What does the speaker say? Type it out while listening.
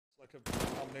like a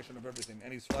combination of everything,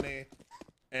 and he's funny,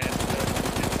 and he has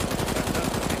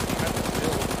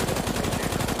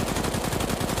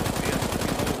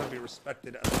to be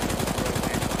respected as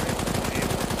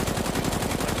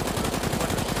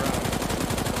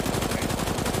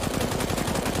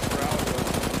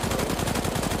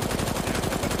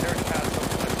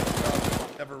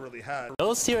a really had.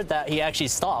 Notice here that he actually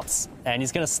stops, and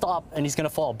he's going to stop, and he's going to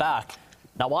fall back.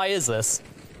 Now, why is this?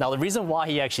 Now, the reason why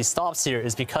he actually stops here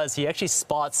is because he actually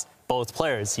spots both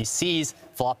players. He sees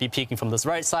Floppy peeking from this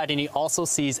right side, and he also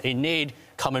sees a nade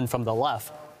coming from the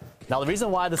left. Now, the reason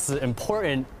why this is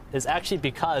important is actually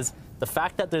because the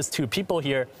fact that there's two people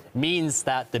here means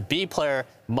that the B player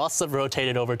must have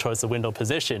rotated over towards the window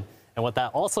position. And what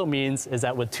that also means is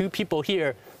that with two people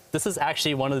here, this is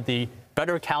actually one of the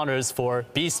better counters for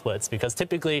B splits, because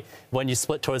typically when you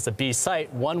split towards the B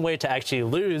site, one way to actually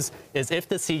lose is if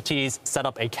the CTs set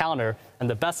up a counter, and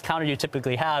the best counter you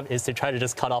typically have is to try to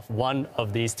just cut off one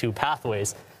of these two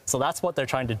pathways. So that's what they're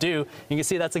trying to do. You can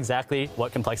see that's exactly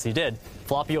what Complexity did.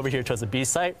 Floppy over here towards the B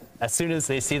site. As soon as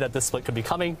they see that this split could be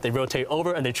coming, they rotate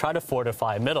over and they try to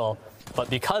fortify middle. But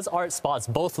because Art spots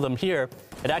both of them here,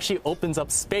 it actually opens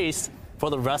up space for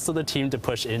the rest of the team to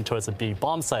push in towards the B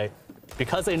bomb site.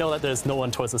 Because they know that there's no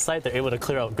one towards the site, they're able to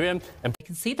clear out Grim. And you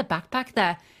can see the backpack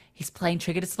there. He's playing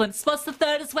Trigger Discipline. Spots the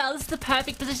third as well. This is the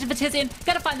perfect position for tiziaN.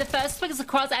 Going to find the first, swings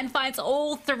across and finds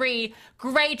all three.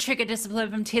 Great Trigger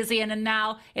Discipline from tiziaN. And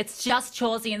now it's just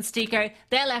Chawsey and Stiko.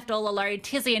 They're left all alone.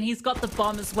 tiziaN, he's got the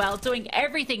bomb as well, doing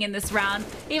everything in this round.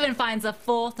 Even finds a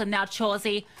fourth, and now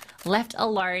Chawsey left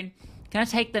alone. Gonna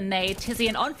take the nade.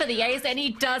 tiziaN on for the ace, and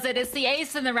he does it. It's the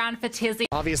ace in the round for tiziaN.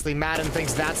 Obviously, Madden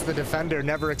thinks that's the defender.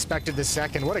 Never expected the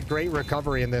second. What a great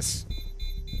recovery in this.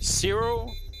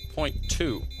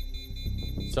 0.2.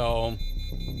 So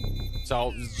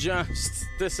just,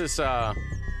 this is, oh.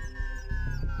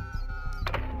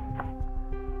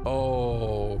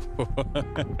 No.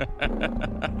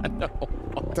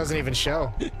 It doesn't even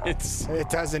show. It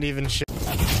doesn't even show.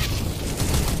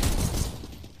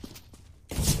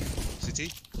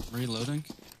 CT. Reloading.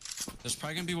 There's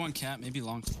probably gonna be one cat, maybe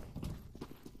long.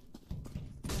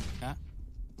 Cat.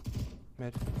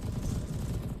 Mid.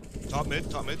 Top mid.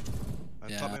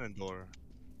 Yeah. Top mid and door.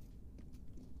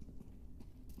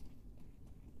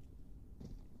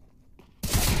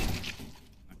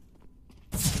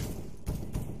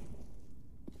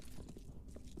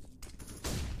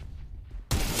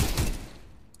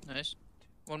 Nice.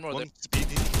 One more One there.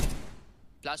 speedy.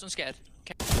 Last one scared.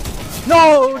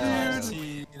 No,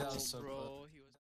 dude! That was so close.